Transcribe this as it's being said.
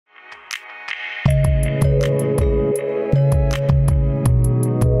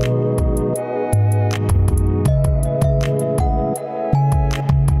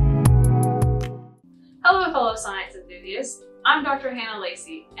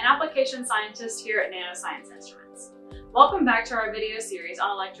an application scientist here at Nanoscience Instruments. Welcome back to our video series on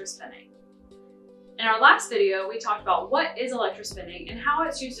electrospinning. In our last video, we talked about what is electrospinning and how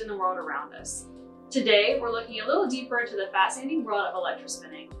it's used in the world around us. Today, we're looking a little deeper into the fascinating world of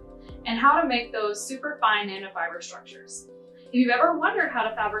electrospinning and how to make those super fine nanofiber structures. If you've ever wondered how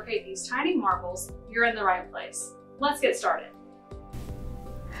to fabricate these tiny marbles, you're in the right place. Let's get started.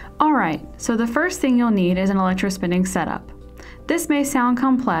 Alright, so the first thing you'll need is an electrospinning setup. This may sound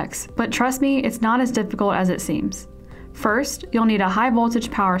complex, but trust me, it's not as difficult as it seems. First, you'll need a high voltage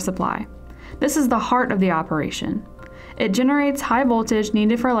power supply. This is the heart of the operation. It generates high voltage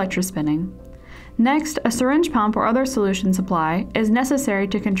needed for electrospinning. Next, a syringe pump or other solution supply is necessary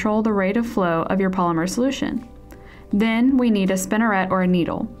to control the rate of flow of your polymer solution. Then we need a spinneret or a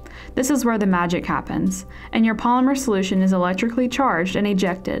needle. This is where the magic happens, and your polymer solution is electrically charged and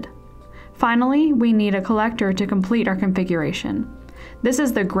ejected. Finally, we need a collector to complete our configuration. This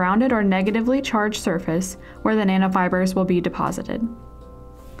is the grounded or negatively charged surface where the nanofibers will be deposited.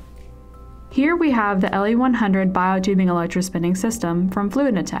 Here we have the LE100 biotubing electrospinning system from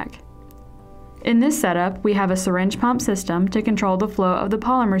Fluiditech. In this setup, we have a syringe pump system to control the flow of the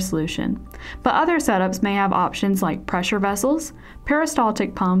polymer solution, but other setups may have options like pressure vessels,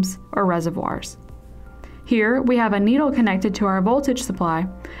 peristaltic pumps, or reservoirs. Here, we have a needle connected to our voltage supply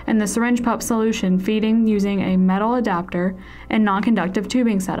and the syringe pump solution feeding using a metal adapter and non-conductive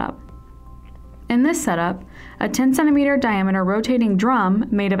tubing setup. In this setup, a 10 cm diameter rotating drum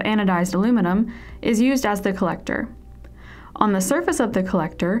made of anodized aluminum is used as the collector. On the surface of the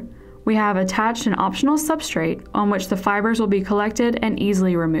collector, we have attached an optional substrate on which the fibers will be collected and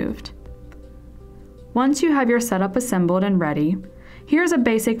easily removed. Once you have your setup assembled and ready, here's a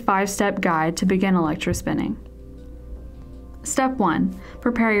basic 5-step guide to begin electrospinning. Step 1.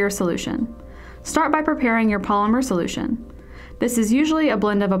 Prepare your solution. Start by preparing your polymer solution. This is usually a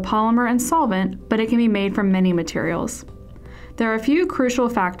blend of a polymer and solvent, but it can be made from many materials. There are a few crucial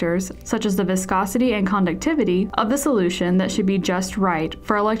factors, such as the viscosity and conductivity of the solution, that should be just right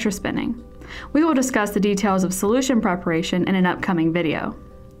for electrospinning. We will discuss the details of solution preparation in an upcoming video.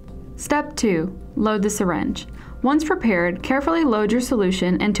 Step 2. Load the syringe. Once prepared, carefully load your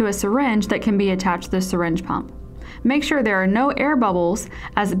solution into a syringe that can be attached to the syringe pump. Make sure there are no air bubbles,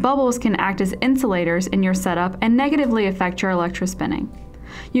 as bubbles can act as insulators in your setup and negatively affect your electrospinning.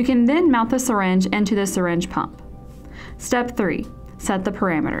 You can then mount the syringe into the syringe pump. Step 3. Set the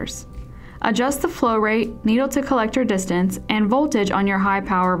parameters. Adjust the flow rate, needle to collector distance, and voltage on your high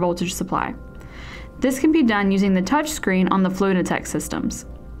power voltage supply. This can be done using the touch screen on the Fluiditech systems.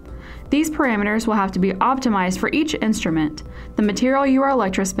 These parameters will have to be optimized for each instrument, the material you are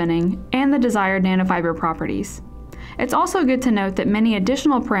electrospinning, and the desired nanofiber properties. It's also good to note that many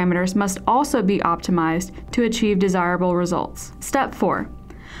additional parameters must also be optimized to achieve desirable results. Step 4.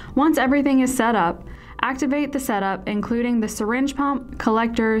 Once everything is set up, activate the setup, including the syringe pump,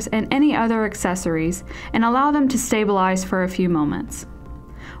 collectors, and any other accessories, and allow them to stabilize for a few moments.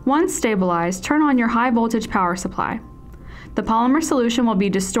 Once stabilized, turn on your high voltage power supply. The polymer solution will be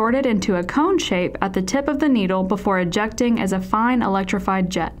distorted into a cone shape at the tip of the needle before ejecting as a fine electrified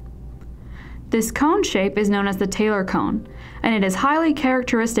jet. This cone shape is known as the Taylor cone, and it is highly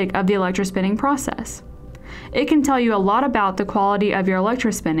characteristic of the electrospinning process. It can tell you a lot about the quality of your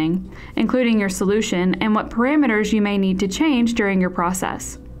electrospinning, including your solution and what parameters you may need to change during your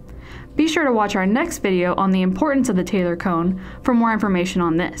process. Be sure to watch our next video on the importance of the Taylor cone for more information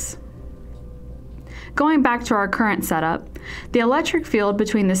on this. Going back to our current setup, the electric field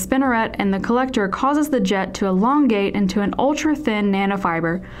between the spinneret and the collector causes the jet to elongate into an ultra-thin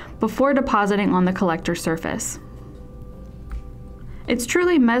nanofiber before depositing on the collector surface. It's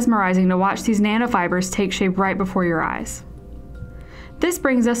truly mesmerizing to watch these nanofibers take shape right before your eyes. This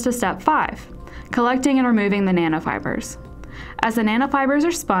brings us to step 5, collecting and removing the nanofibers. As the nanofibers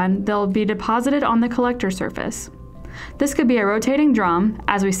are spun, they'll be deposited on the collector surface. This could be a rotating drum,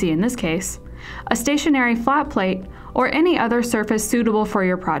 as we see in this case, a stationary flat plate, or any other surface suitable for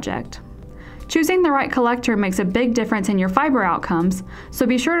your project. Choosing the right collector makes a big difference in your fiber outcomes, so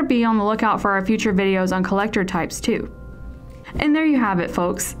be sure to be on the lookout for our future videos on collector types too. And there you have it,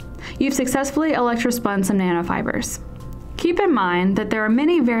 folks. You've successfully electrospun some nanofibers. Keep in mind that there are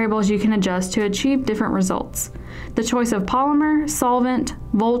many variables you can adjust to achieve different results. The choice of polymer, solvent,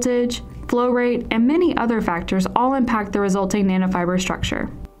 voltage, flow rate, and many other factors all impact the resulting nanofiber structure.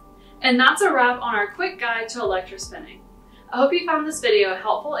 And that's a wrap on our quick guide to electrospinning. I hope you found this video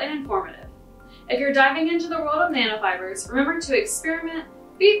helpful and informative. If you're diving into the world of nanofibers, remember to experiment,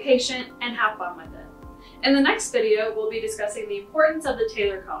 be patient, and have fun with it. In the next video, we'll be discussing the importance of the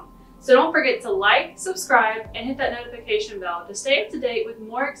Taylor cone, So don't forget to like, subscribe, and hit that notification bell to stay up to date with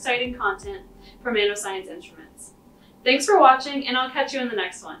more exciting content from Nanoscience Instruments. Thanks for watching, and I'll catch you in the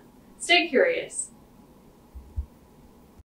next one. Stay curious.